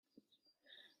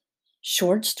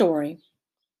Short story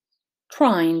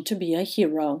Trying to be a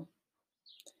Hero.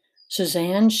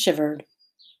 Suzanne shivered.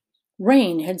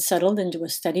 Rain had settled into a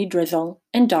steady drizzle,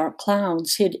 and dark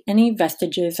clouds hid any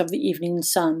vestiges of the evening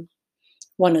sun.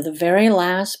 One of the very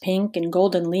last pink and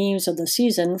golden leaves of the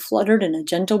season fluttered in a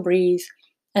gentle breeze,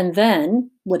 and then,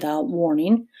 without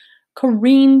warning,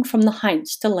 careened from the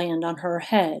heights to land on her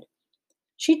head.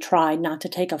 She tried not to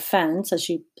take offense as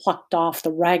she plucked off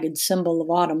the ragged symbol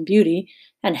of autumn beauty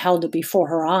and held it before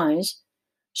her eyes.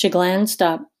 She glanced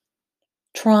up.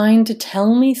 Trying to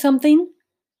tell me something?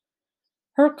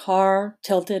 Her car,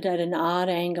 tilted at an odd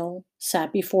angle,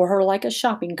 sat before her like a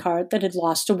shopping cart that had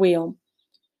lost a wheel.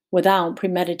 Without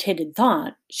premeditated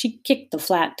thought, she kicked the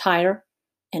flat tire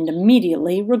and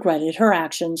immediately regretted her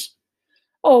actions.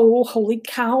 Oh, holy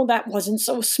cow, that wasn't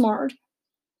so smart.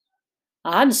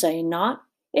 I'd say not.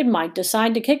 It might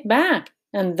decide to kick back,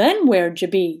 and then where'd you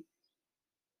be?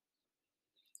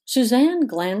 Suzanne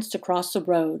glanced across the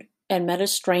road and met a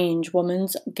strange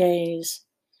woman's gaze.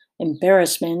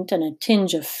 Embarrassment and a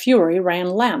tinge of fury ran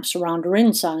laps around her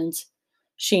insides.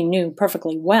 She knew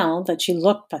perfectly well that she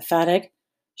looked pathetic.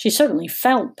 She certainly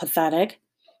felt pathetic.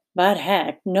 But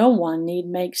heck, no one need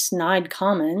make snide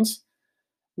comments.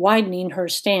 Widening her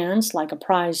stance like a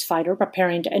prize fighter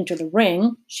preparing to enter the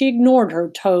ring, she ignored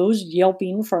her toes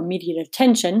yelping for immediate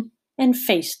attention and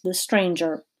faced the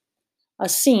stranger. A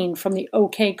scene from the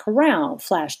OK Corral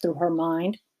flashed through her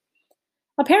mind.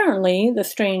 Apparently, the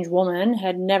strange woman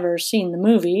had never seen the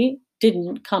movie,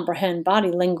 didn't comprehend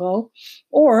body lingo,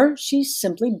 or she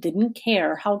simply didn't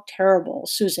care how terrible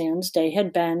Suzanne's day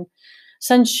had been,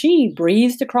 since she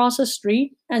breathed across a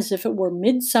street as if it were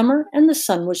midsummer and the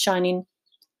sun was shining.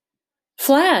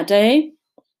 Flat, eh?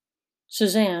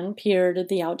 Suzanne peered at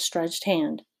the outstretched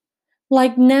hand.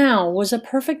 Like now was a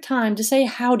perfect time to say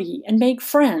howdy and make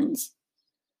friends.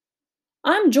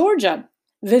 I'm Georgia,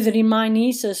 visiting my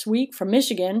niece this week from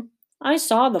Michigan. I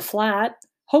saw the flat.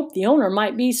 Hoped the owner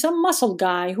might be some muscle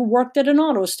guy who worked at an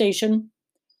auto station.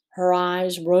 Her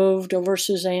eyes roved over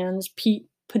Suzanne's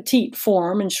petite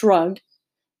form and shrugged.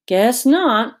 Guess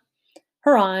not.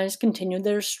 Her eyes continued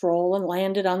their stroll and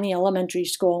landed on the elementary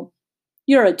school.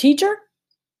 You're a teacher?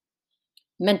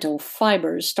 Mental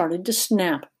fibers started to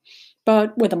snap.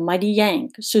 But with a mighty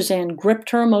yank, Suzanne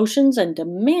gripped her emotions and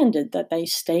demanded that they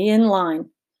stay in line.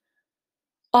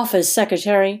 Office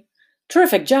secretary.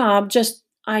 Terrific job, just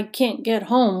I can't get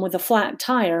home with a flat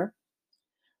tire.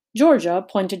 Georgia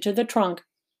pointed to the trunk.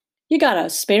 You got a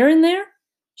spare in there?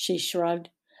 She shrugged.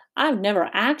 I've never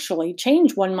actually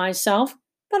changed one myself,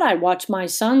 but I watch my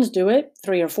sons do it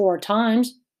 3 or 4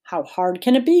 times. How hard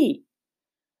can it be?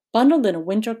 Bundled in a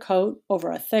winter coat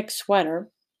over a thick sweater,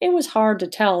 it was hard to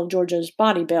tell Georgia's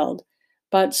body build,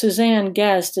 but Suzanne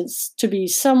guessed it to be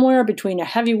somewhere between a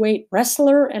heavyweight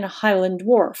wrestler and a Highland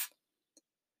dwarf.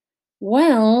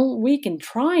 Well, we can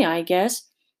try, I guess.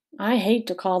 I hate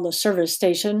to call the service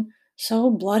station.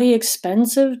 So bloody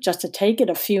expensive just to take it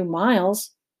a few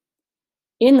miles.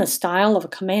 In the style of a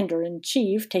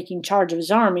commander-in-chief taking charge of his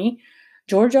army,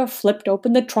 Georgia flipped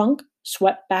open the trunk,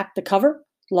 swept back the cover,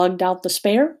 lugged out the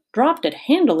spare, dropped it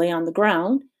handily on the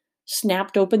ground,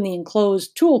 snapped open the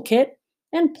enclosed toolkit,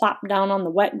 and plopped down on the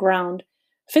wet ground,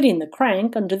 fitting the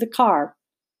crank under the car.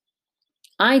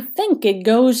 I think it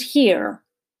goes here.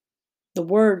 The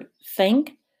word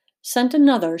think sent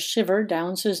another shiver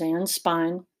down Suzanne's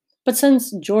spine, but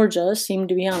since Georgia seemed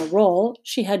to be on a roll,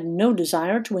 she had no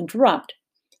desire to interrupt.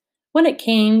 When it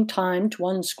came time to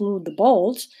unscrew the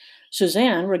bolts,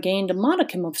 Suzanne regained a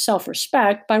modicum of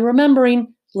self-respect by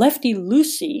remembering Lefty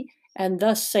Lucy and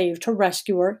thus saved her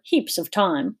rescuer heaps of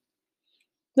time.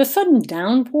 The sudden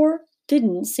downpour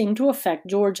didn't seem to affect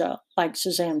Georgia like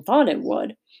Suzanne thought it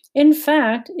would. In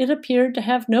fact, it appeared to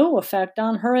have no effect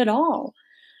on her at all.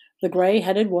 The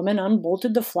gray-headed woman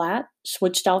unbolted the flat,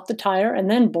 switched out the tire,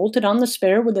 and then bolted on the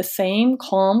spare with the same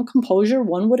calm composure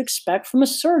one would expect from a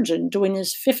surgeon doing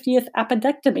his 50th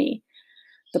appendectomy.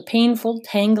 The painful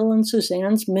tangle in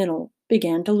Suzanne's middle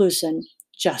began to loosen,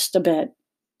 just a bit.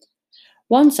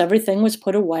 Once everything was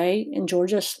put away and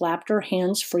Georgia slapped her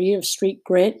hands free of street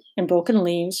grit and broken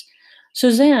leaves,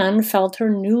 Suzanne felt her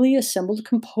newly assembled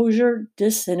composure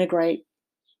disintegrate.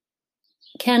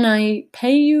 Can I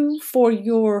pay you for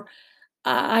your...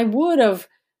 I would have...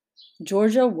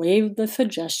 Georgia waved the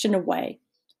suggestion away.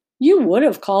 You would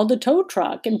have called a tow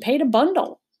truck and paid a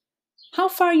bundle. How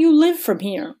far you live from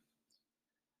here?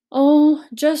 Oh,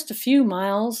 just a few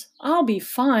miles. I'll be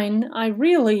fine. I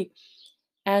really...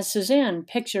 As Suzanne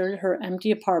pictured her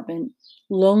empty apartment,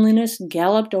 loneliness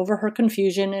galloped over her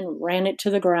confusion and ran it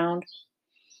to the ground.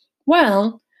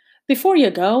 Well, before you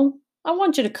go, I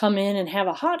want you to come in and have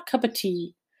a hot cup of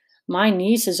tea. My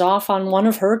niece is off on one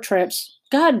of her trips,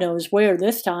 God knows where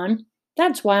this time.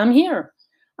 That's why I'm here.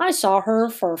 I saw her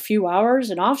for a few hours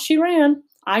and off she ran.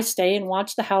 I stay and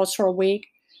watch the house for a week.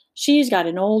 She's got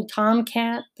an old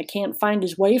tomcat that can't find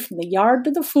his way from the yard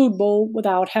to the food bowl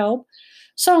without help.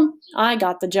 So I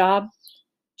got the job.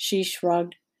 She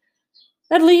shrugged.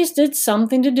 At least it's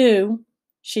something to do.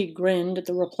 She grinned at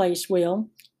the replaced wheel.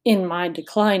 In my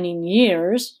declining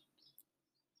years.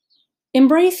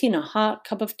 Embracing a hot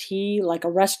cup of tea like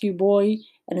a rescue boy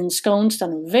and ensconced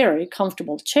on a very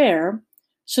comfortable chair,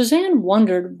 Suzanne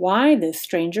wondered why this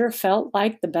stranger felt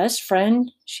like the best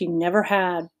friend she never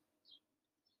had.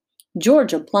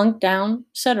 Georgia plunked down,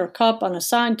 set her cup on a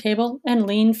side table, and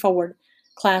leaned forward,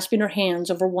 clasping her hands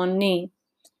over one knee.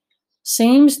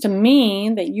 Seems to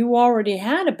me that you already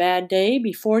had a bad day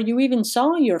before you even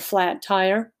saw your flat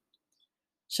tire.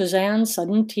 Suzanne's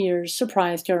sudden tears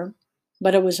surprised her,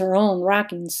 but it was her own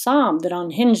racking sob that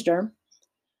unhinged her.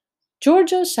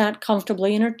 Georgia sat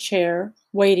comfortably in her chair,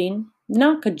 waiting,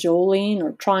 not cajoling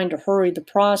or trying to hurry the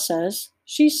process.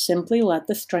 She simply let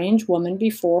the strange woman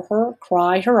before her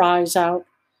cry her eyes out.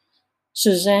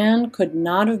 Suzanne could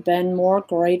not have been more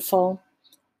grateful.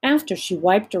 After she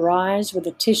wiped her eyes with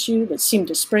a tissue that seemed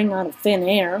to spring out of thin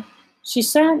air, she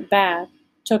sat back,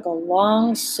 took a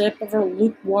long sip of her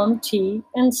lukewarm tea,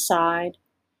 and sighed.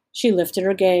 She lifted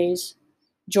her gaze.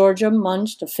 Georgia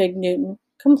munched a fig Newton,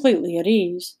 completely at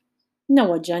ease.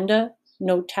 No agenda,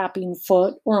 no tapping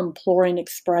foot or imploring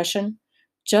expression,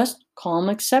 just calm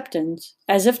acceptance,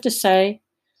 as if to say,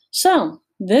 "So,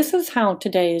 this is how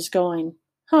today is going,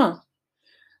 huh?"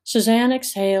 Suzanne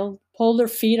exhaled, pulled her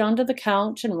feet onto the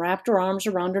couch, and wrapped her arms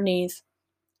around her knees.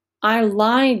 "I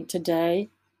lied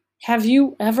today. Have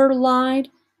you ever lied?"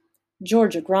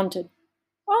 Georgia grunted.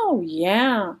 "Oh,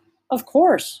 yeah, of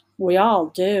course, we all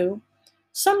do.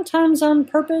 Sometimes on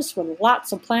purpose with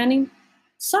lots of planning,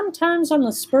 sometimes on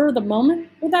the spur of the moment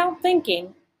without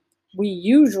thinking. We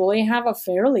usually have a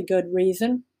fairly good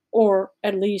reason, or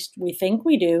at least we think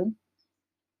we do."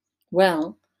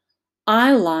 Well,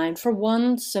 I lied for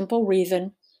one simple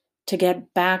reason: to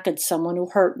get back at someone who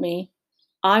hurt me.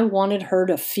 I wanted her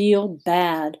to feel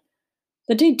bad.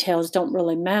 The details don't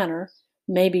really matter.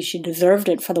 Maybe she deserved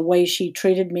it for the way she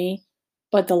treated me.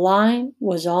 But the lie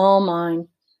was all mine.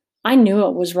 I knew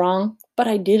it was wrong, but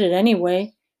I did it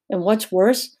anyway. And what's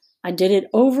worse, I did it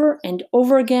over and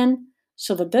over again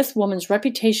so that this woman's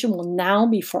reputation will now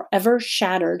be forever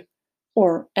shattered,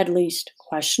 or at least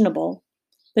questionable.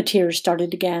 The tears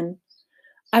started again.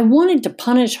 I wanted to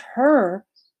punish her,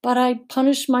 but I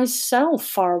punished myself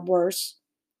far worse.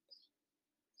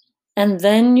 "And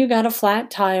then you got a flat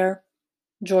tire,"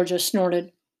 Georgia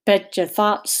snorted. "Bet you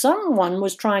thought someone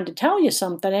was trying to tell you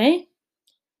something, eh?"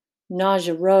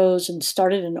 Nausea rose and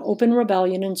started an open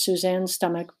rebellion in Suzanne's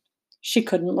stomach. She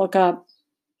couldn't look up.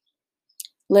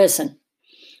 "Listen,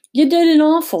 you did an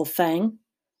awful thing.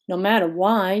 No matter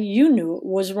why, you knew it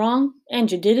was wrong,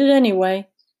 and you did it anyway.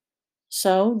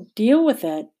 So deal with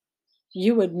it.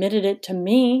 You admitted it to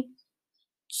me.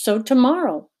 So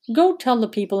tomorrow, go tell the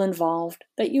people involved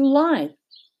that you lied.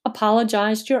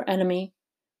 Apologize to your enemy.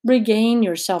 Regain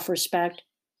your self-respect,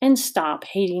 and stop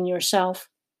hating yourself."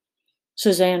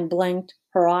 Suzanne blinked,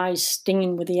 her eyes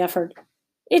stinging with the effort.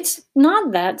 "It's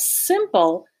not that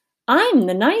simple. I'm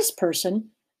the nice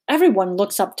person. Everyone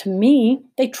looks up to me.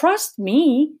 They trust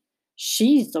me.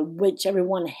 She's the witch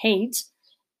everyone hates.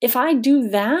 If I do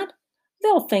that,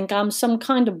 they'll think I'm some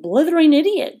kind of blithering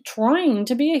idiot trying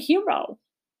to be a hero."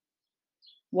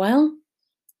 "Well,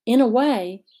 in a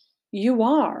way, you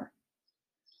are."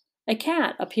 A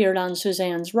cat appeared on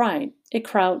Suzanne's right. It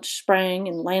crouched, sprang,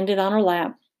 and landed on her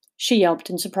lap. She yelped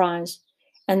in surprise.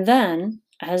 And then,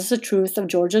 as the truth of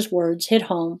Georgia's words hit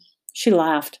home, she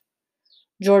laughed.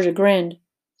 Georgia grinned.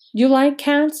 "You like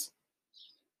cats?"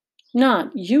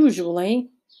 "Not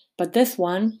usually, but this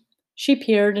one." She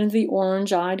peered into the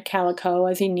orange-eyed calico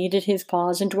as he kneaded his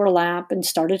paws into her lap and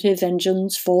started his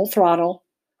engines full throttle.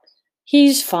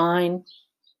 "He's fine."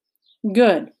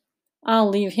 "Good. I'll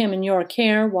leave him in your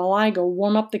care while I go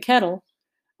warm up the kettle.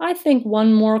 I think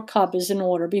one more cup is in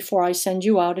order before I send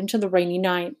you out into the rainy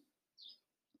night."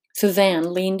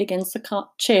 Suzanne leaned against the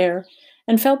chair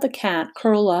and felt the cat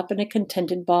curl up in a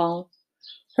contented ball.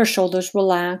 Her shoulders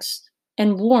relaxed,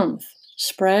 and warmth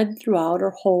spread throughout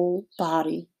her whole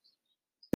body.